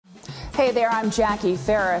Hey there, I'm Jackie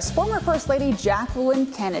Ferris. Former First Lady Jackie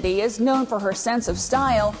Kennedy is known for her sense of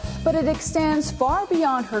style, but it extends far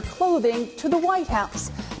beyond her clothing to the White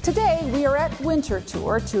House. Today, we are at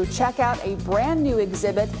Winterthur to check out a brand new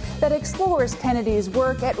exhibit that explores Kennedy's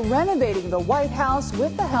work at renovating the White House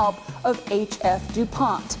with the help of H.F.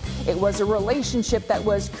 DuPont. It was a relationship that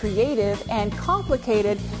was creative and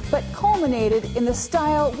complicated, but culminated in the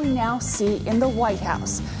style we now see in the White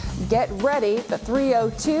House. Get ready, the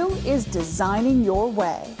 302 is designing your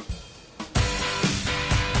way.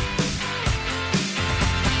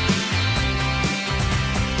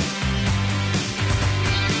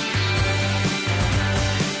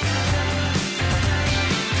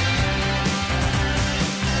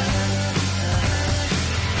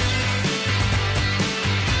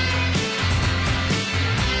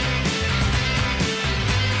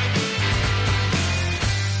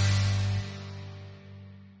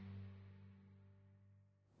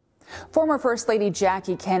 Former First Lady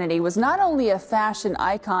Jackie Kennedy was not only a fashion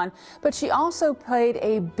icon, but she also played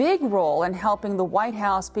a big role in helping the White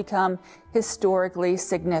House become historically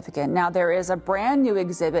significant. Now, there is a brand new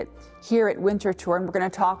exhibit here at Winterthur, and we're going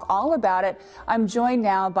to talk all about it. I'm joined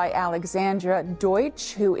now by Alexandra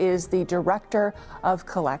Deutsch, who is the Director of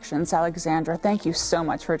Collections. Alexandra, thank you so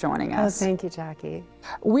much for joining us. Oh, thank you, Jackie.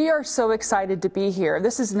 We are so excited to be here.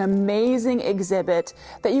 This is an amazing exhibit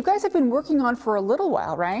that you guys have been working on for a little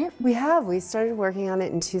while, right? We have. We started working on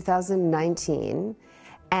it in 2019,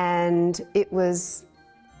 and it was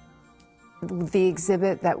the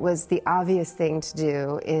exhibit that was the obvious thing to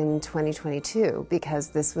do in 2022 because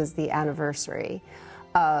this was the anniversary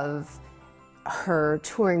of her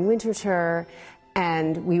touring Winterthur,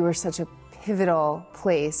 and we were such a pivotal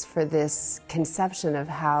place for this conception of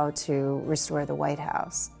how to restore the White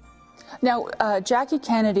House. Now, Jackie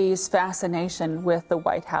Kennedy's fascination with the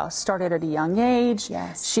White House started at a young age.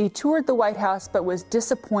 Yes. She toured the White House but was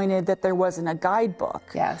disappointed that there wasn't a guidebook.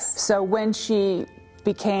 Yes. So when she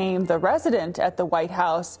became the resident at the White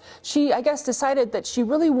House, she, I guess, decided that she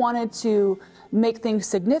really wanted to make things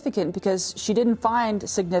significant because she didn't find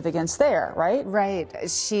significance there, right? Right.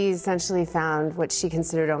 She essentially found what she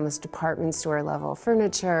considered almost department store level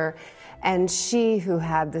furniture. And she, who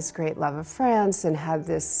had this great love of France and had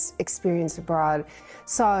this experience abroad,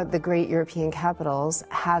 saw the great European capitals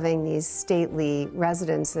having these stately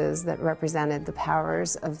residences that represented the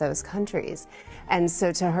powers of those countries. And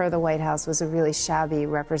so to her, the White House was a really shabby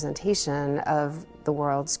representation of the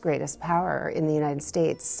world's greatest power in the United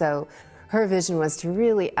States. So her vision was to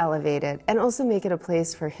really elevate it and also make it a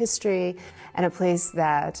place for history and a place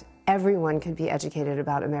that everyone could be educated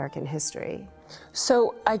about American history.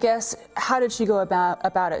 So I guess, how did she go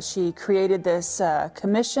about it? She created this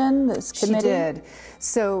commission, this committee? She did.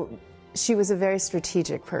 So she was a very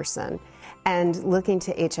strategic person. And looking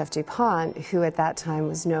to H.F. DuPont, who at that time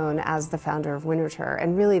was known as the founder of Winterthur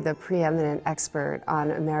and really the preeminent expert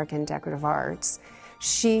on American decorative arts,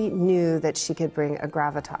 she knew that she could bring a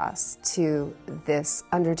gravitas to this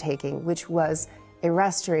undertaking, which was a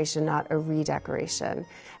restoration, not a redecoration.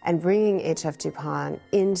 And bringing H.F. DuPont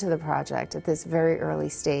into the project at this very early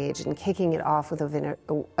stage and kicking it off with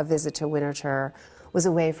a visit to Winterthur was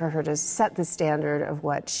a way for her to set the standard of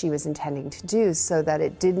what she was intending to do so that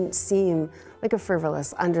it didn't seem like a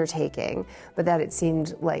frivolous undertaking, but that it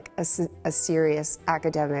seemed like a serious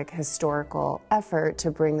academic, historical effort to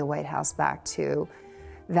bring the White House back to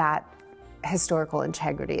that historical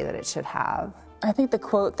integrity that it should have. I think the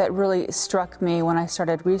quote that really struck me when I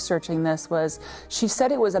started researching this was, she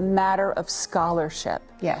said it was a matter of scholarship.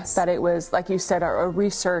 Yes. That it was, like you said, a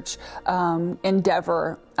research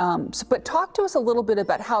endeavor. But talk to us a little bit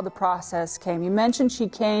about how the process came. You mentioned she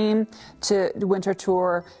came to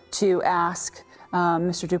Winterthur to ask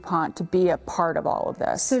Mr. DuPont to be a part of all of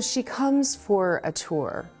this. So she comes for a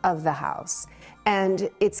tour of the house, and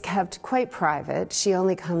it's kept quite private. She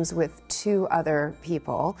only comes with 2 other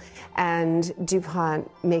people, and DuPont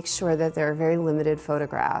makes sure that there are very limited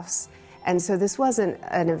photographs. And so this wasn't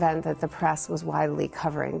an event that the press was widely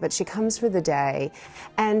covering, but she comes for the day,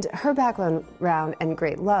 and her background and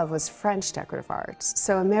great love was French decorative arts.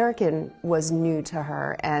 So American was new to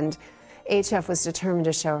her, and H.F. was determined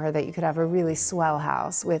to show her that you could have a really swell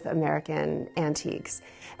house with American antiques.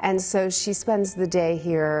 And so she spends the day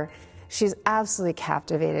here. She's absolutely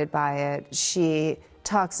captivated by it. She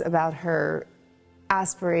talks about her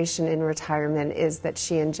aspiration in retirement is that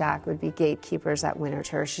she and Jack would be gatekeepers at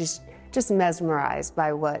Winterthur. She's just mesmerized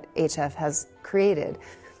by what H.F. has created.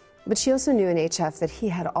 But she also knew in H.F. that he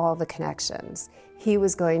had all the connections. He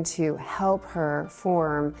was going to help her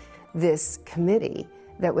form this committee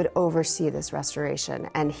that would oversee this restoration,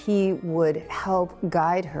 and he would help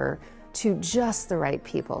guide her to just the right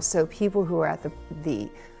people. So people who are at the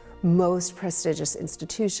most prestigious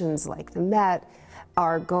institutions like the Met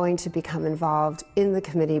are going to become involved in the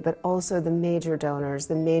committee, but also the major donors,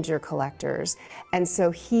 the major collectors. And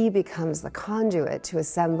so he becomes the conduit to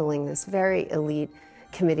assembling this very elite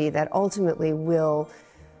committee that ultimately will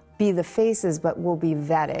be the faces, but will be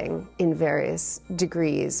vetting in various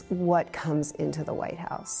degrees what comes into the White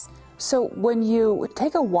House. So when you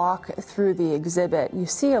take a walk through the exhibit, you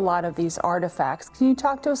see a lot of these artifacts. Can you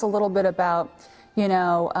talk to us a little bit about, you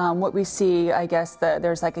know, what we see? I guess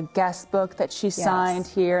there's like a guest book that she signed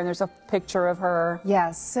here, and there's a picture of her.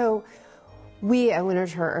 Yes. So we at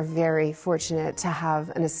Winterthur are very fortunate to have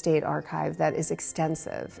an estate archive that is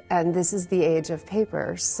extensive, and this is the age of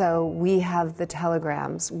paper. So we have the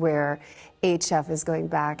telegrams where H.F. is going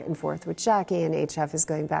back and forth with Jackie, and H.F. is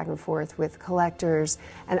going back and forth with collectors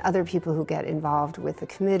and other people who get involved with the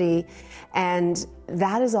committee, and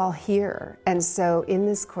that is all here. And so in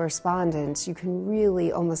this correspondence, you can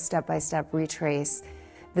really almost step by step retrace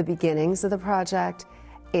the beginnings of the project,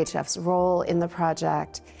 H.F.'s role in the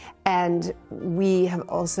project, and we have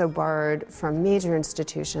also borrowed from major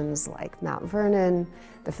institutions like Mount Vernon,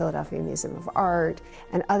 the Philadelphia Museum of Art,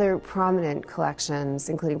 and other prominent collections,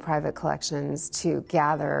 including private collections, to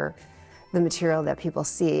gather the material that people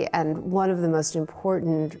see. And one of the most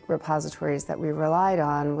important repositories that we relied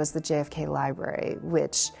on was the JFK Library,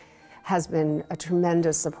 which has been a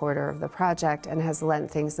tremendous supporter of the project and has lent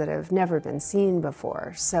things that have never been seen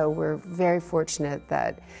before. So we're very fortunate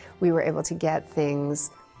that we were able to get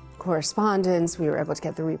things, correspondence, we were able to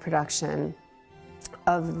get the reproduction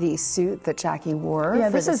of the suit that Jackie wore for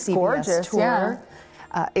this the is CBS gorgeous, tour.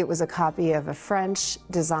 yeah. It was a copy of a French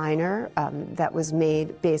designer that was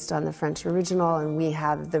made based on the French original, and we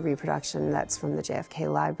have the reproduction that's from the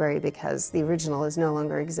JFK Library because the original is no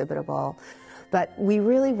longer exhibitable. But we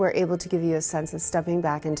really were able to give you a sense of stepping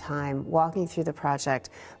back in time, walking through the project,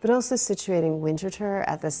 but also situating Winterthur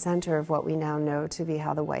at the center of what we now know to be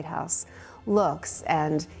how the White House looks.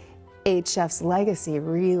 And H.F.'s legacy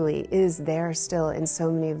really is there still in so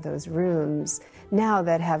many of those rooms now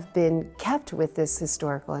that have been kept with this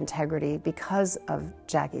historical integrity because of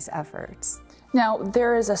Jackie's efforts. Now,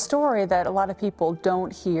 there is a story that a lot of people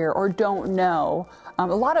don't hear or don't know. A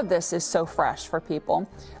lot of this is so fresh for people,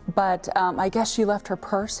 but I guess she left her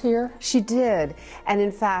purse here? She did. And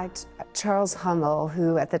in fact, Charles Hummel,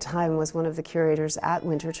 who at the time was one of the curators at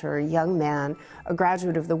Winterthur, a young man, a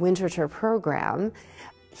graduate of the Winterthur program,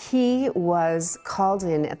 he was called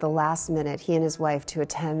in at the last minute, he and his wife, to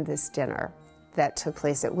attend this dinner that took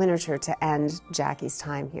place at Winterthur to end Jackie's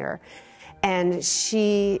time here. And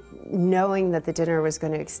she, knowing that the dinner was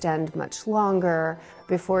going to extend much longer,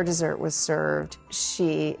 before dessert was served,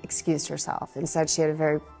 she excused herself and said she had a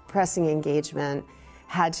very pressing engagement,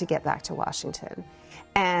 had to get back to Washington.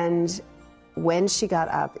 And when she got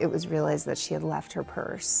up, it was realized that she had left her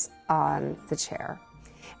purse on the chair.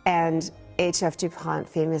 And H.F. DuPont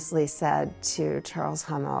famously said to Charles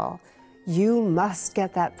Hummel, "You must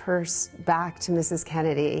get that purse back to Mrs.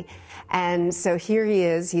 Kennedy." And so here he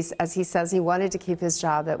is, as he says, he wanted to keep his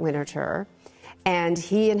job at Winterthur, and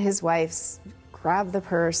he and his wife grabbed the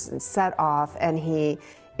purse and set off, and he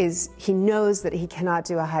knows that he cannot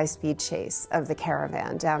do a high-speed chase of the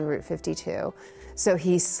caravan down Route 52. So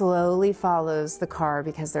he slowly follows the car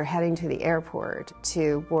because they're heading to the airport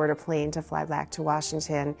to board a plane to fly back to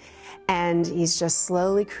Washington, and he's just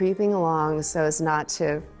slowly creeping along so as not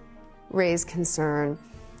to raise concern.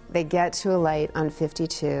 They get to a light on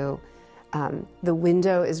 52. The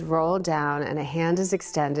window is rolled down and a hand is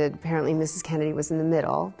extended. Apparently Mrs. Kennedy was in the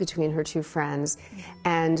middle between her two friends,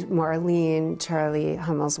 and Marlene, Charlie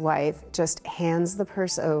Hummel's wife, just hands the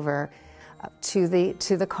purse over to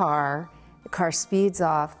the car. The car speeds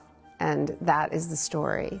off, and that is the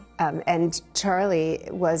story. And Charlie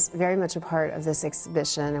was very much a part of this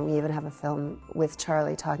exhibition, and we even have a film with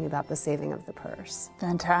Charlie talking about the saving of the purse.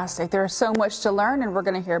 Fantastic. There's so much to learn, and we're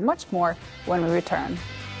going to hear much more when we return.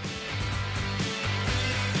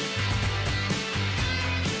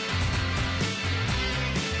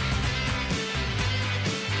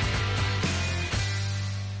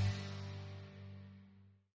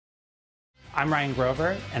 I'm Ryan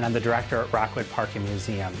Grover, and I'm the director at Rockwood Park and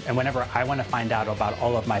Museum. And whenever I want to find out about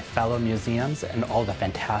all of my fellow museums and all the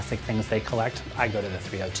fantastic things they collect, I go to the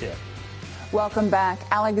 302. Welcome back.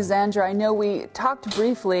 Alexandra, I know we talked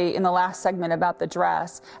briefly in the last segment about the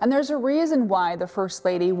dress, and there's a reason why the First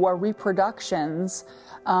Lady wore reproductions,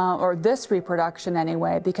 or this reproduction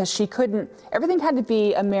anyway, because she couldn't, everything had to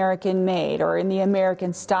be American made or in the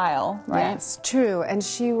American style, right? Yes, true. And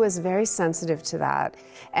she was very sensitive to that.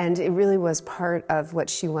 And it really was part of what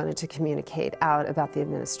she wanted to communicate out about the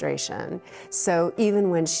administration. So even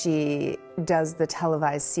when she does the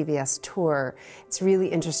televised CBS tour, it's really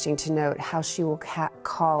interesting to note how she will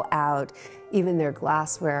call out even their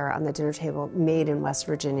glassware on the dinner table made in West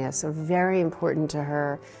Virginia. So very important to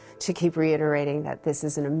her to keep reiterating that this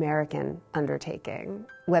is an American undertaking,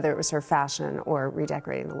 whether it was her fashion or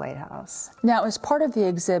redecorating the White House. Now, as part of the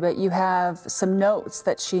exhibit, you have some notes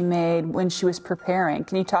that she made when she was preparing.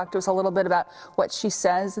 Can you talk to us a little bit about what she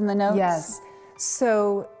says in the notes? Yes.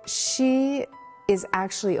 So she is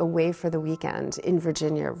actually away for the weekend in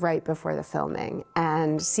Virginia right before the filming.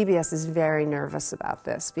 And CBS is very nervous about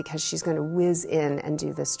this because she's going to whiz in and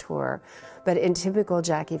do this tour. But in typical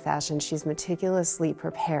Jackie fashion, she's meticulously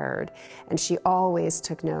prepared, and she always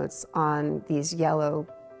took notes on these yellow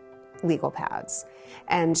legal pads.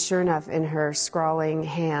 And sure enough, in her scrawling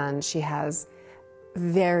hand, she has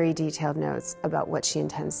very detailed notes about what she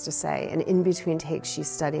intends to say. And in between takes, she's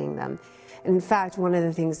studying them. In fact, one of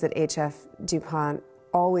the things that H.F. DuPont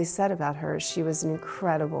always said about her, she was an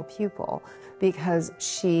incredible pupil because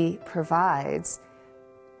she provides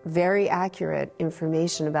very accurate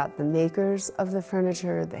information about the makers of the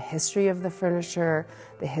furniture, the history of the furniture,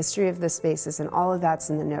 the history of the spaces, and all of that's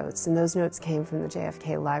in the notes. And those notes came from the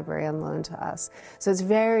JFK library on loan to us. So it's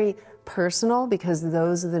very personal because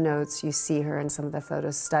those are the notes you see her in some of the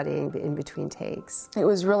photos studying in between takes. It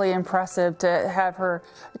was really impressive to have her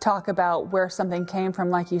talk about where something came from,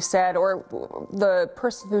 like you said, or the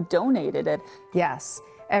person who donated it. Yes,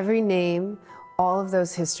 every name, all of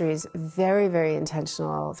those histories, very, very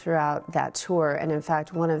intentional throughout that tour. And in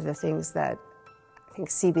fact, one of the things that I think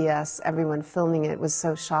CBS, everyone filming it, was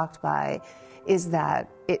so shocked by is that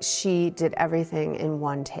she did everything in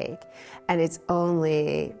one take. And it's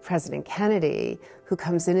only President Kennedy who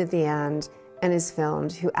comes in at the end and is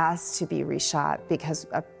filmed, who asked to be reshot because,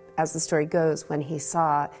 as the story goes, when he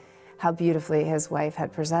saw how beautifully his wife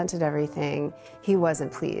had presented everything, he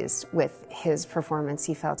wasn't pleased with his performance.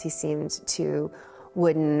 He felt he seemed too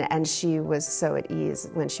wooden, and she was so at ease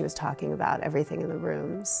when she was talking about everything in the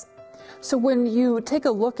rooms. So when you take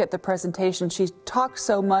a look at the presentation, she talks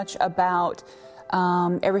so much about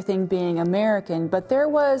everything being American, but there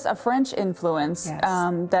was a French influence, yes,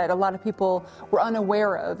 that a lot of people were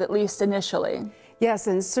unaware of, at least initially. Yes,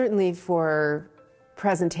 and certainly for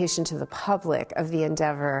presentation to the public of the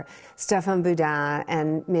endeavor, Stéphane Boudin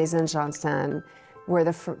and Maison Janssen were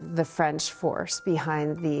the French force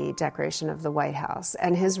behind the decoration of the White House,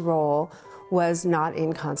 and his role was not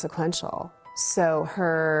inconsequential. So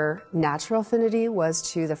her natural affinity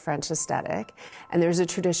was to the French aesthetic, and there's a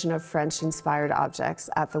tradition of French-inspired objects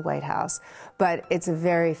at the White House. But it's a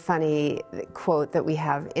very funny quote that we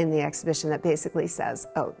have in the exhibition that basically says,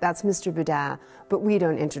 oh, that's Mr. Boudin, but we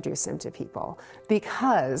don't introduce him to people.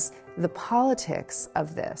 Because the politics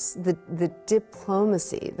of this, the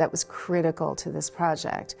diplomacy that was critical to this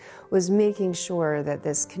project, was making sure that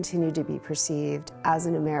this continued to be perceived as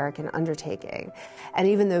an American undertaking. And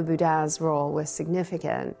even though Boudin's role was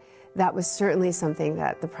significant, that was certainly something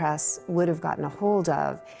that the press would have gotten a hold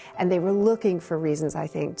of, and they were looking for reasons, I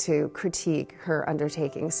think, to critique her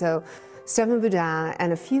undertaking. So Stéphane Boudin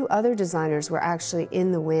and a few other designers were actually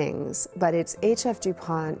in the wings, but it's H.F.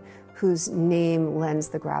 DuPont whose name lends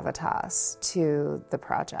the gravitas to the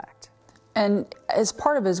project. And as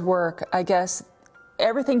part of his work, I guess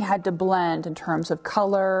everything had to blend in terms of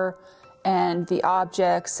color and the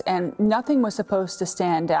objects, and nothing was supposed to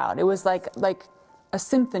stand out. It was like a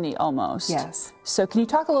symphony almost. Yes. So can you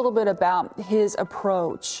talk a little bit about his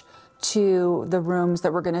approach to the rooms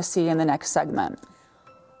that we're going to see in the next segment?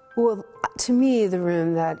 Well, to me, the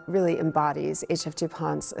room that really embodies H.F.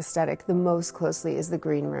 DuPont's aesthetic the most closely is the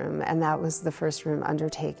green room, and that was the first room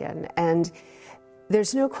undertaken. And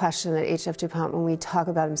there's no question that H.F. DuPont, when we talk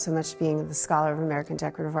about him so much being the scholar of American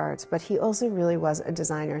decorative arts, but he also really was a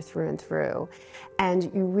designer through and through.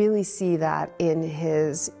 And you really see that in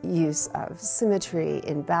his use of symmetry,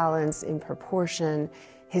 in balance, in proportion,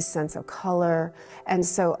 his sense of color. And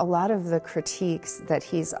so a lot of the critiques that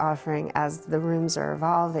he's offering as the rooms are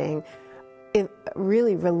evolving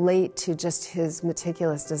really relate to just his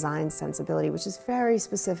meticulous design sensibility, which is very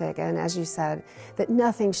specific. And as you said, that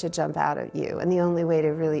nothing should jump out at you. And the only way to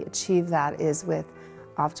really achieve that is with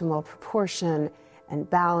optimal proportion and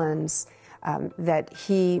balance. that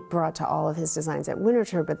he brought to all of his designs at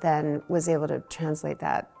Winterthur, but then was able to translate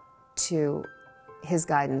that to his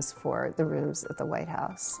guidance for the rooms at the White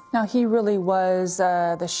House. Now, he really was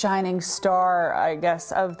the shining star, I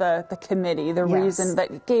guess, of the committee, the reason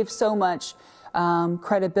that gave so much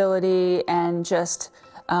credibility and just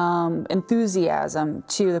enthusiasm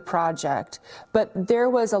to the project. But there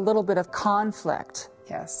was a little bit of conflict.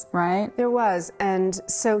 Yes. Right? There was. And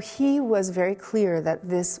so he was very clear that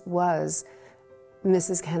this was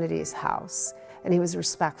Mrs. Kennedy's house, and he was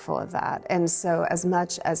respectful of that. And so as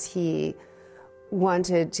much as he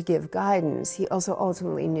wanted to give guidance, he also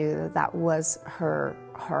ultimately knew that that was her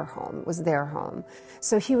home, was their home.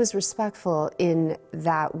 So he was respectful in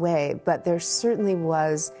that way, but there certainly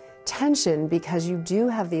was tension because you do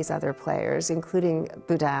have these other players, including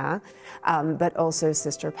Boudin, but also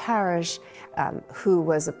Sister Parish, who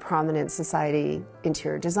was a prominent society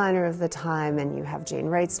interior designer of the time, and you have Jane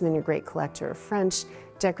Reitzman, a great collector of French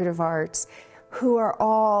decorative arts, who are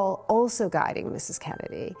all also guiding Mrs.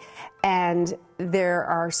 Kennedy. And there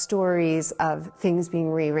are stories of things being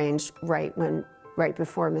rearranged right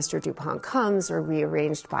before Mr. DuPont comes, or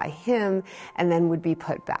rearranged by him, and then would be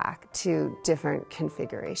put back to different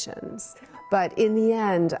configurations. But in the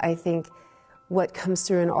end, I think what comes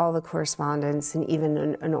through in all the correspondence, and even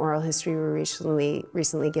an oral history we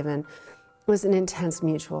recently given, was an intense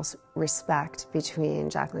mutual respect between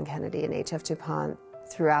Jacqueline Kennedy and H.F. DuPont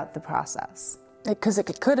throughout the process. Because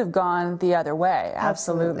it could have gone the other way,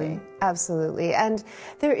 absolutely. Absolutely. And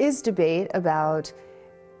there is debate about,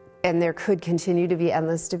 and there could continue to be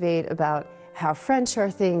endless debate about how French are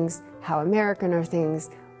things, how American are things,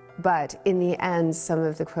 but in the end, some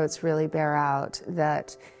of the quotes really bear out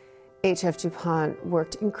that H.F. DuPont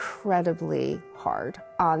worked incredibly hard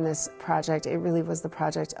on this project. It really was the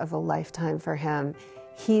project of a lifetime for him.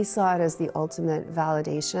 He saw it as the ultimate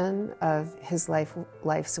validation of his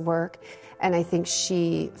life's work, and I think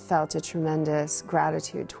she felt a tremendous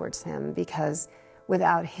gratitude towards him, because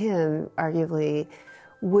without him, arguably,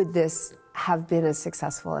 would this have been as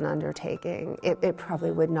successful an undertaking? It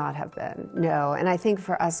probably would not have been, no. And I think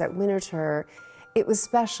for us at Winterthur, it was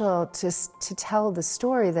special to tell the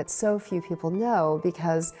story that so few people know,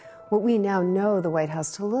 because what we now know the White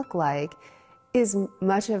House to look like is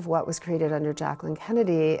much of what was created under Jacqueline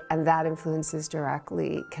Kennedy, and that influence is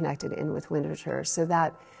directly connected in with Winterthur. So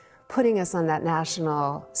that putting us on that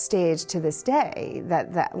national stage to this day,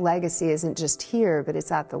 that legacy isn't just here, but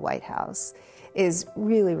it's at the White House, is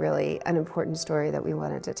really, really an important story that we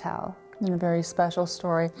wanted to tell. And a very special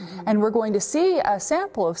story. And we're going to see a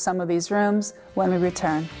sample of some of these rooms when we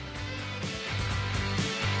return.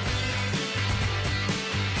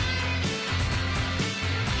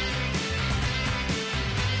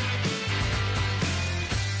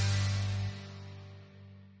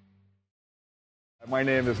 My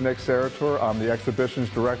name is Nick Sarator. I'm the exhibitions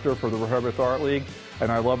director for the Rehoboth Art League, and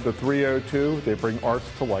I love the 302. They bring arts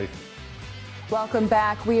to life. Welcome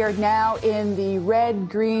back. We are now in the red,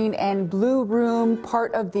 green, and blue room,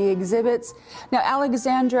 part of the exhibits. Now,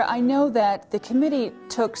 Alexandra, I know that the committee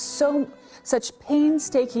took such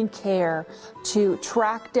painstaking care to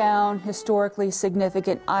track down historically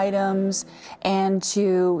significant items and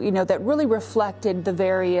to, that really reflected the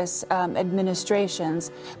various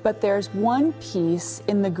administrations. But there's one piece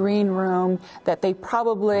in the green room that they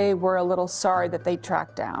probably were a little sorry that they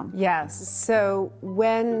tracked down. Yes. So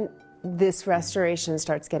when this restoration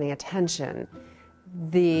starts getting attention,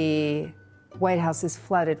 the White House is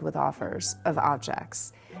flooded with offers of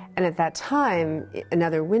objects. And at that time,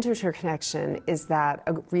 another Winterthur connection is that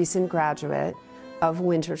a recent graduate of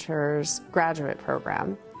Winterthur's graduate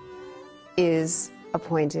program is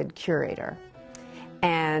appointed curator.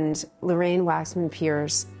 And Lorraine Waxman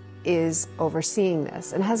Pierce is overseeing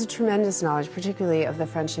this and has a tremendous knowledge, particularly of the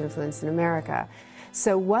French influence in America.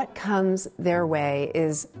 So what comes their way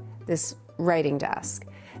is this writing desk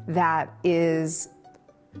that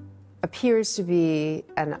appears to be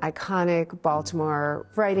an iconic Baltimore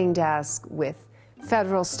writing desk with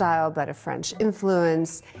federal style but a French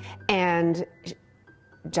influence, and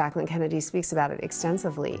Jacqueline Kennedy speaks about it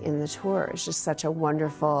extensively in the tour. It's just such a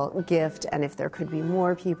wonderful gift, and if there could be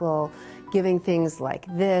more people giving things like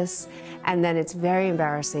this. And then it's very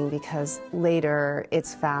embarrassing because later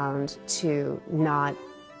it's found to not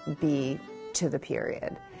be to the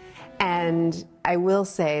period. And I will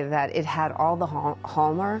say that it had all the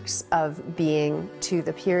hallmarks of being to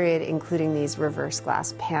the period, including these reverse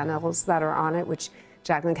glass panels that are on it, which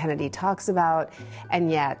Jacqueline Kennedy talks about, and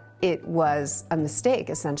yet it was a mistake,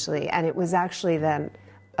 essentially. And it was actually then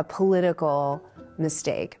a political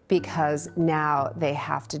mistake, because now they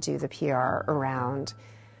have to do the PR around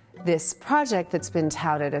this project that's been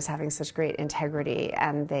touted as having such great integrity,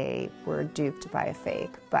 and they were duped by a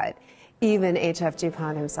fake. But even H.F.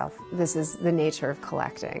 DuPont himself, this is the nature of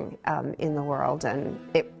collecting in the world, and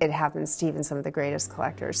it happens to even some of the greatest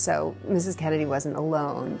collectors. So Mrs. Kennedy wasn't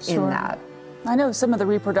alone in that. I know some of the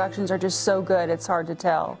reproductions are just so good, it's hard to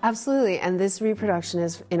tell. Absolutely, and this reproduction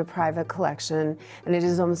is in a private collection, and it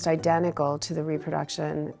is almost identical to the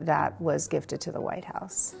reproduction that was gifted to the White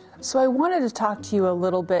House. So I wanted to talk to you a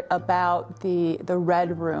little bit about the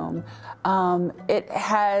Red Room. It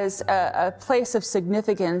has a place of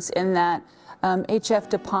significance in that H.F.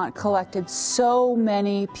 DuPont collected so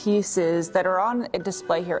many pieces that are on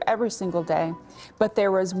display here every single day, but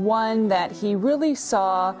there was one that he really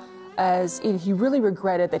saw as he really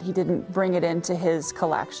regretted that he didn't bring it into his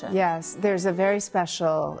collection. Yes, there's a very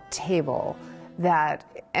special table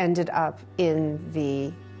that ended up in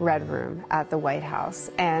the Red Room at the White House,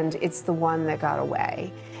 and it's the one that got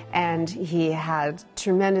away. And he had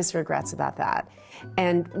tremendous regrets about that.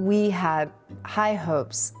 And we had high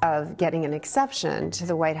hopes of getting an exception to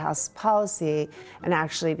the White House policy and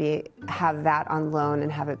actually have that on loan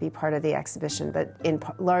and have it be part of the exhibition. But in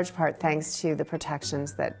large part, thanks to the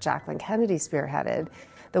protections that Jacqueline Kennedy spearheaded,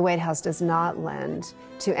 the White House does not lend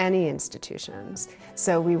to any institutions.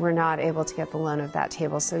 So we were not able to get the loan of that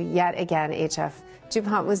table. So yet again, H.F.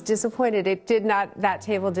 DuPont was disappointed. That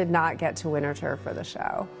table did not get to Winterthur for the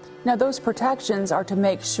show. Now, those protections are to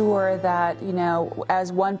make sure that,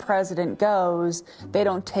 as one president goes, they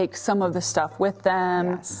don't take some of the stuff with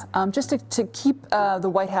them, yes. Just to keep the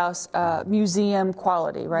White House museum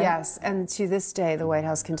quality, right? Yes, and to this day, the White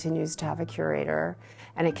House continues to have a curator,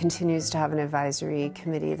 and it continues to have an advisory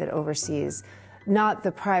committee that oversees not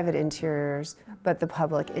the private interiors, but the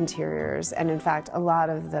public interiors. And in fact, a lot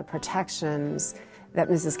of the protections that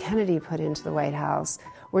Mrs. Kennedy put into the White House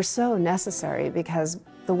were so necessary because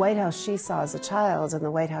the White House she saw as a child and the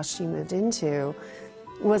White House she moved into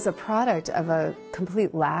was a product of a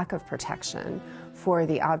complete lack of protection for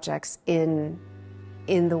the objects in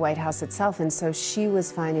the White House itself. And so she was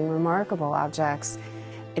finding remarkable objects.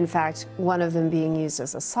 In fact, one of them being used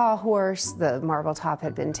as a sawhorse, the marble top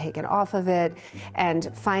had been taken off of it, and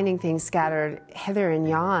finding things scattered hither and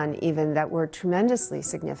yon even that were tremendously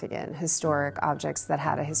significant historic objects that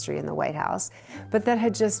had a history in the White House, but that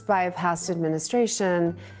had just by a past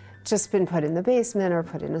administration just been put in the basement or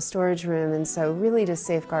put in a storage room. And so really to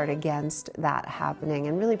safeguard against that happening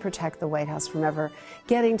and really protect the White House from ever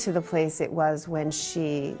getting to the place it was when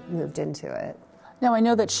she moved into it. Now, I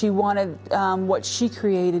know that she wanted what she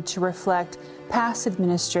created to reflect past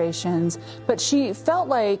administrations, but she felt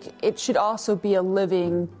like it should also be a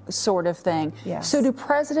living sort of thing. Yes. So do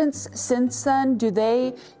presidents since then, do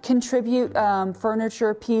they contribute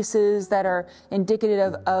furniture pieces that are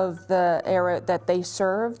indicative of the era that they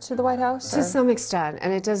served to the White House? To some extent,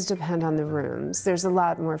 and it does depend on the rooms. There's a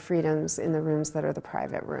lot more freedoms in the rooms that are the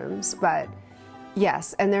private rooms, but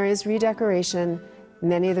yes, and there is redecoration.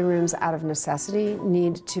 Many of the rooms, out of necessity,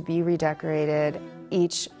 need to be redecorated.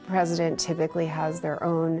 Each president typically has their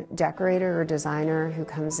own decorator or designer who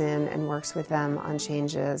comes in and works with them on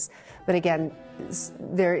changes. But again,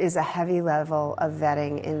 there is a heavy level of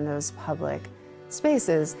vetting in those public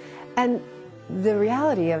spaces. And the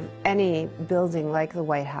reality of any building like the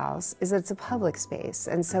White House is that it's a public space.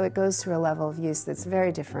 And so it goes through a level of use that's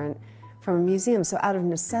very different from a museum. So out of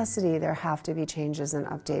necessity, there have to be changes and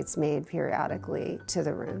updates made periodically to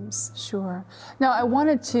the rooms. Sure. Now, I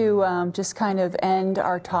wanted to just kind of end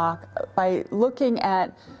our talk by looking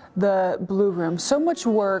at the Blue Room. So much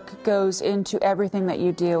work goes into everything that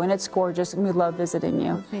you do, and it's gorgeous, and we love visiting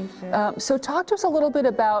you. Oh, thank you. So talk to us a little bit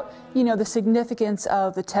about, the significance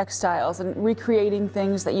of the textiles and recreating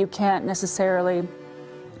things that you can't necessarily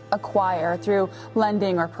acquire through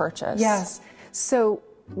lending or purchase. Yes. So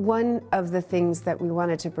one of the things that we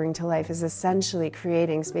wanted to bring to life is essentially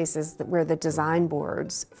creating spaces where the design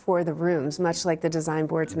boards for the rooms, much like the design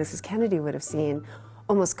boards Mrs. Kennedy would have seen,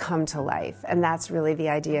 almost come to life. And that's really the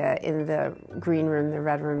idea in the Green Room, the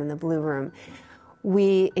Red Room, and the Blue Room.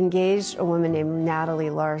 We engaged a woman named Natalie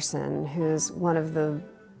Larson, who's one of the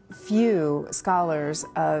few scholars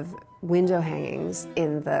of window hangings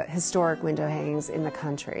historic window hangings in the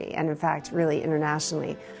country, and in fact, really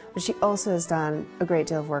internationally. But she also has done a great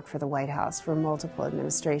deal of work for the White House for multiple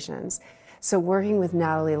administrations. So working with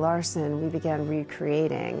Natalie Larson, we began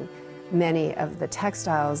recreating many of the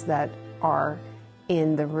textiles that are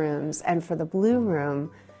in the rooms. And for the Blue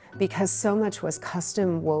Room, because so much was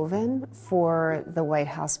custom woven for the White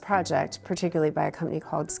House project, particularly by a company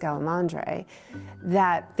called Scalamandre,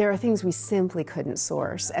 that there are things we simply couldn't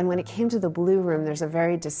source. And when it came to the Blue Room, there's a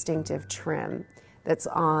very distinctive trim that's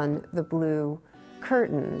on the blue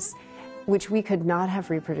curtains, which we could not have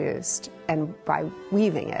reproduced and by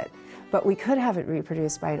weaving it, but we could have it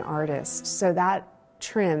reproduced by an artist. So that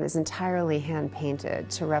trim is entirely hand painted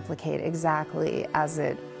to replicate exactly as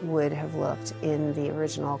it would have looked in the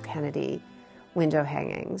original Kennedy window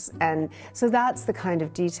hangings. And so that's the kind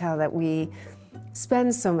of detail that we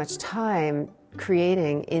spend so much time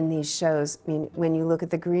creating in these shows. I mean, when you look at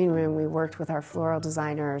the green room, we worked with our floral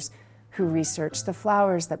designers who researched the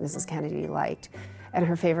flowers that Mrs. Kennedy liked. And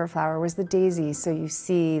her favorite flower was the daisy. So you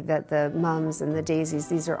see that the mums and the daisies,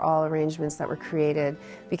 these are all arrangements that were created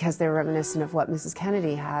because they're reminiscent of what Mrs.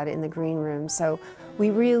 Kennedy had in the green room. So we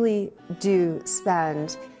really do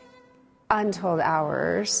spend untold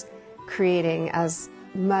hours creating as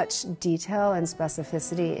much detail and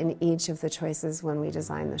specificity in each of the choices when we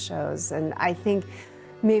design the shows. And I think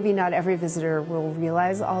maybe not every visitor will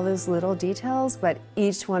realize all those little details, but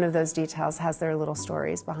each one of those details has their little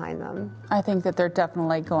stories behind them. I think that they're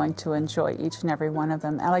definitely going to enjoy each and every one of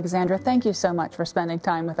them. Alexandra, thank you so much for spending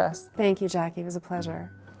time with us. Thank you, Jackie. It was a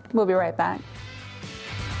pleasure. We'll be right back.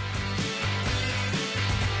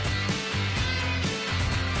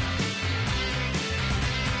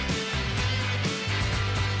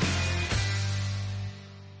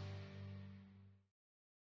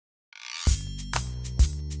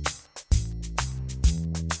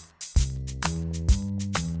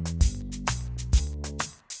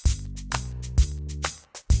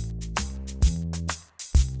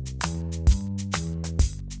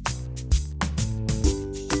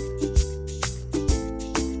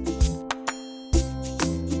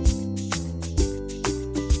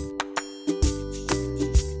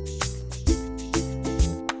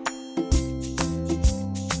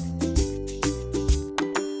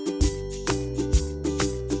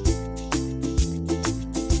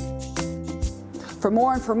 For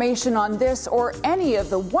more information on this or any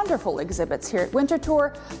of the wonderful exhibits here at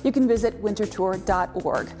Winterthur, you can visit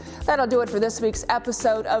winterthur.org. That'll do it for this week's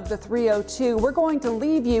episode of The 302. We're going to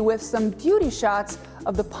leave you with some beauty shots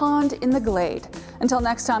of the pond in the glade. Until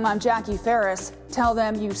next time, I'm Jackie Ferris. Tell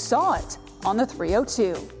them you saw it on The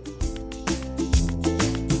 302.